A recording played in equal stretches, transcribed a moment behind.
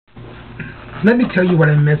Let me tell you what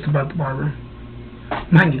I miss about the barroom.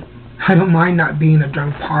 Mind you, I don't mind not being a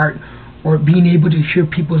drunk part or being able to hear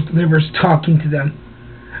people's livers talking to them,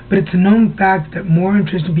 but it's a known fact that more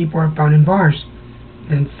interesting people are found in bars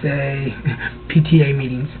than, say, PTA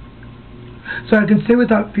meetings. So I can say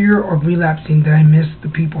without fear of relapsing that I miss the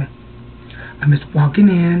people. I miss walking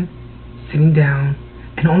in, sitting down,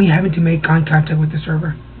 and only having to make eye contact with the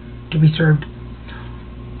server to be served.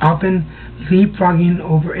 Often leapfrogging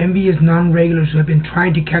over envious non-regulars who have been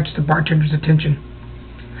trying to catch the bartender's attention.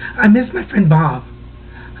 I miss my friend Bob,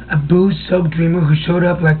 a booze-soaked dreamer who showed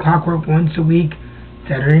up like clockwork once a week,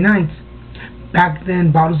 Saturday nights. Back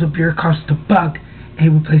then, bottles of beer cost $1, and he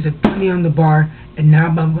would place a penny on the bar and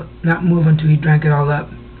not move until he drank it all up,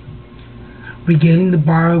 regaling the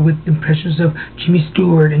bar with impressions of Jimmy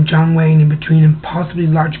Stewart and John Wayne in between impossibly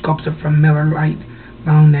large gulps from Miller Lite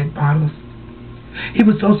long-neck bottles. He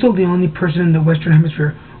was also the only person in the Western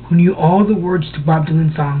Hemisphere who knew all the words to Bob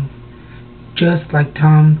Dylan's song, Just Like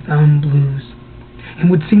Tom Thumb Blues,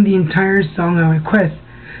 and would sing the entire song on request,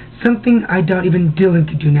 something I doubt even Dylan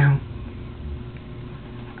could do now.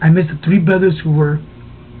 I miss the three brothers who were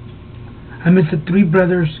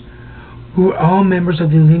all members of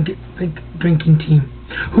the Olympic drinking team,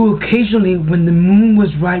 who occasionally, when the moon was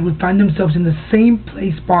right, would find themselves in the same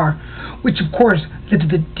place bar, which of course led to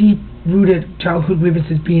the deep-rooted childhood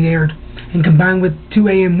grievances being aired, and combined with 2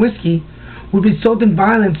 a.m. whiskey, would result in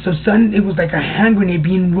violence so sudden it was like a hand grenade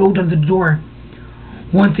being rolled under the door.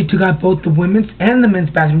 Once they took out both the women's and the men's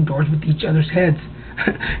bathroom doors with each other's heads,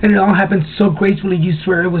 and it all happened so gracefully you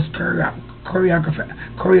swear it was choreographed,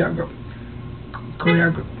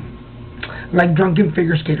 like drunken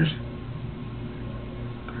figure skaters.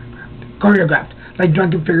 Choreographed, like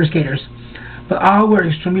drunken figure skaters. But all were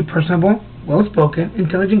extremely personable, well-spoken,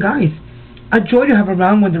 intelligent guys. A joy to have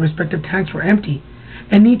around when their respective tanks were empty,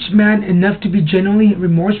 and each man enough to be genuinely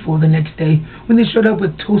remorseful the next day when they showed up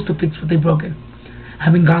with tools to fix what they'd broken,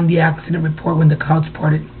 having gotten the accident report when the clouds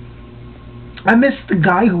parted. I missed the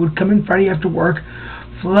guy who would come in Friday after work,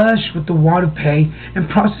 flush with the wad of pay, and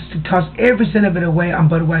promise to toss every cent of it away on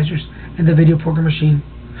Budweiser's and the video poker machine,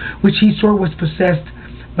 which he swore was possessed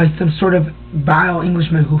by some sort of vile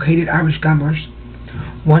Englishman who hated Irish gamblers.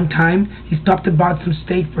 One time, he stopped and bought some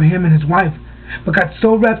steak for him and his wife, but got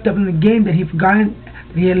so wrapped up in the game that he forgot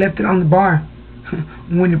that he had left it on the bar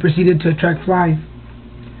when he proceeded to attract flies.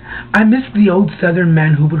 I missed the old Southern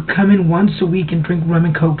man who would come in once a week and drink rum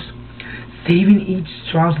and cokes, saving each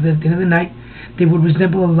straw so that at the end of the night they would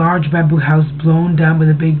resemble a large bamboo house blown down by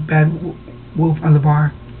the big bad wolf on the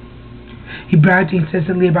bar. He bragged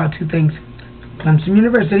incessantly about 2 things, Clemson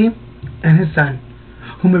University and his son,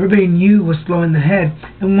 whom everybody knew was slow in the head,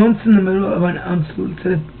 and once in the middle of an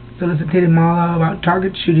unsolicited monologue about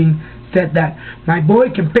target shooting said that my boy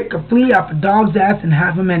can pick a flea off a dog's ass in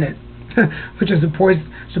half a minute, which I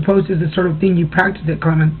suppose is the sort of thing you practice at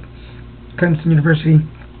Clemson University.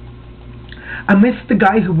 I missed the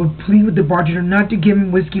guy who would plead with the bartender not to give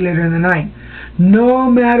him whiskey later in the night. No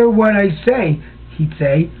matter what I say, he'd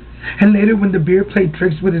say. And later when the beer played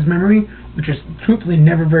tricks with his memory, which was truthfully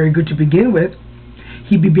never very good to begin with,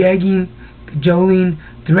 he'd be begging, cajoling,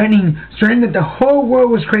 threatening, swearing that the whole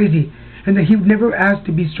world was crazy, and that he would never ask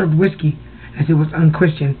to be served whiskey, as it was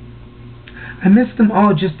unchristian. I miss them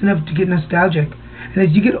all just enough to get nostalgic, and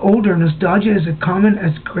as you get older, nostalgia is as common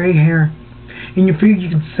as gray hair, and you figure you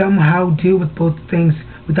can somehow deal with both things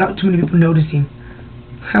without too many people noticing.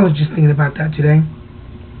 I was just thinking about that today.